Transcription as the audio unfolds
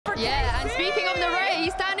Yeah, and speaking of the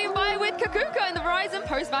race, standing by with Kakuka in the Verizon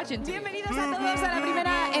post-match interview. Bienvenidos a todos a la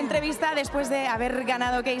primera entrevista después de haber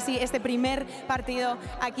ganado Casey este primer partido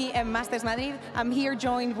aquí en Masters Madrid. I'm here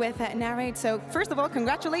joined with N4RRATE. So first of all,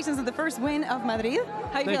 congratulations on the first win of Madrid.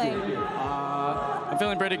 How are you feeling? Thank you. I'm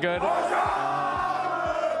feeling pretty good.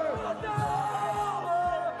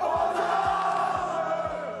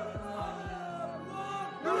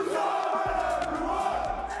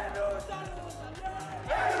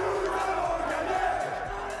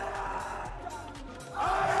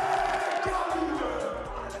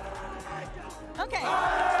 Okay.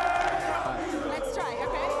 Let's try,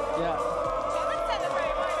 okay? Yeah. Okay, let's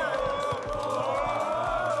celebrate, why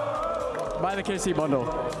not? Buy the KC bundle.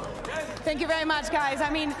 Thank you very much, guys. I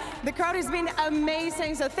mean, the crowd has been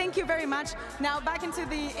amazing, so thank you very much. Now, back into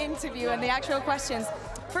the interview and the actual questions.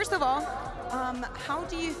 First of all, how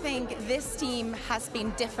do you think this team has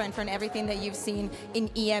been different from everything that you've seen in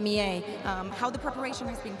EMEA? How the preparation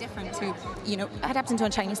has been different to, adapting to a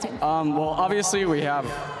Chinese team? Well, obviously we have,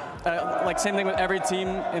 like same thing with every team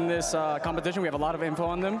in this competition, we have a lot of info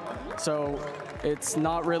on them. So it's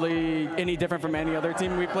not really any different from any other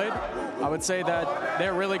team we played. I would say that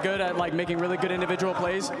they're really good at making really good individual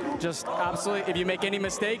plays. Just absolutely, if you make any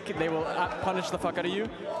mistake, they will punish the fuck out of you.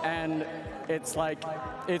 And it's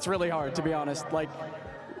really hard, to be honest.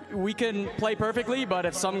 We can play perfectly, but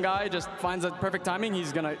if some guy just finds the perfect timing,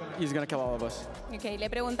 he's gonna kill all of us. Okay, le he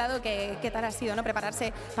preguntado qué tal ha sido, ¿no?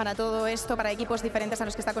 Prepararse para todo esto, para equipos diferentes a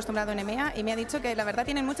los que está acostumbrado en EMEA, y me ha dicho que la verdad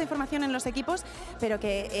tienen mucha información en los equipos, pero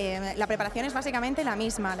que la preparación es básicamente la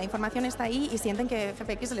misma. La información está ahí y sienten que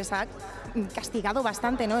FPX les ha castigado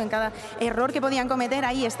bastante, ¿no? En cada error que podían cometer,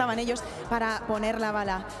 ahí estaban ellos para poner la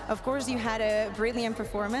bala. Of course, you had a brilliant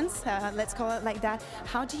performance, let's call it like that.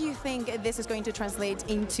 How do you think this is going to translate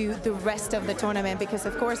into the rest of the tournament? Because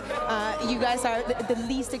of course you guys are the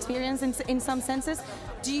least experienced in some senses.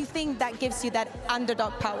 Do you think that gives you that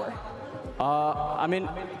underdog power? I mean,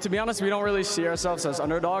 to be honest, we don't really see ourselves as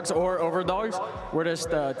underdogs or overdogs. We're just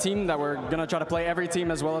a team that we're gonna try to play every team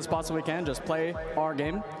as well as possibly can, just play our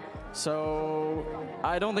game. So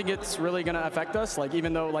I don't think it's really gonna affect us.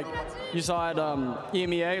 Even though you saw at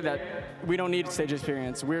EMEA that we don't need stage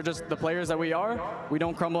experience. We're just the players that we are. We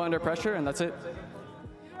don't crumble under pressure, and that's it.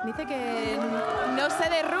 Dice que no se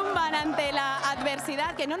derrumban ante la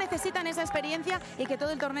adversidad, que no necesitan esa experiencia y que todo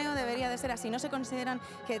el torneo debería de ser así. No se consideran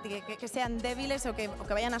que sean débiles o que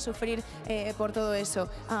vayan a sufrir por todo eso.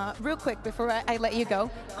 Real quick, before I let you go,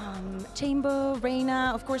 Chamber,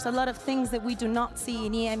 Reina, of course, a lot of things that we do not see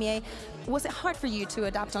in EMEA. Was it hard for you to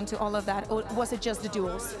adapt onto all of that, or was it just the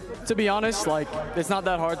duels? To be honest, it's not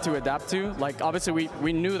that hard to adapt to. Obviously,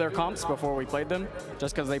 we knew their comps before we played them,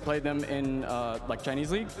 just because they played them in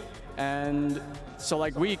Chinese League. And so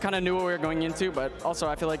we kind of knew what we were going into, but also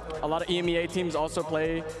I feel like a lot of EMEA teams also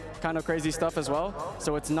play kind of crazy stuff as well.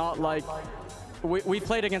 So it's not like we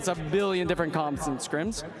played against a billion different comps and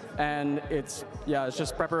scrims, and it's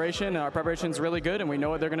just preparation, and our preparation's really good, and we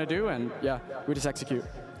know what they're going to do, and we just execute.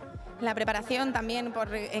 La preparación también por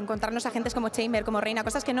encontrarnos a agentes como Chamber, como Reina,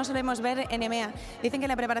 cosas que no solemos ver en EMEA. Dicen que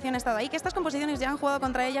la preparación ha estado ahí, que estas composiciones ya han jugado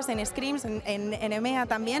contra ellas en scrims, en EMEA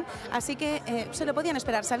también, así que se lo podían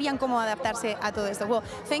esperar, sabían cómo adaptarse a todo esto. Well,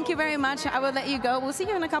 thank you very much. I will let you go. We'll see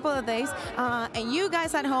you in a couple of days. And you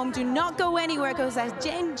guys at home, do not go anywhere, because that's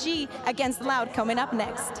Gen G against Loud coming up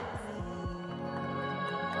next.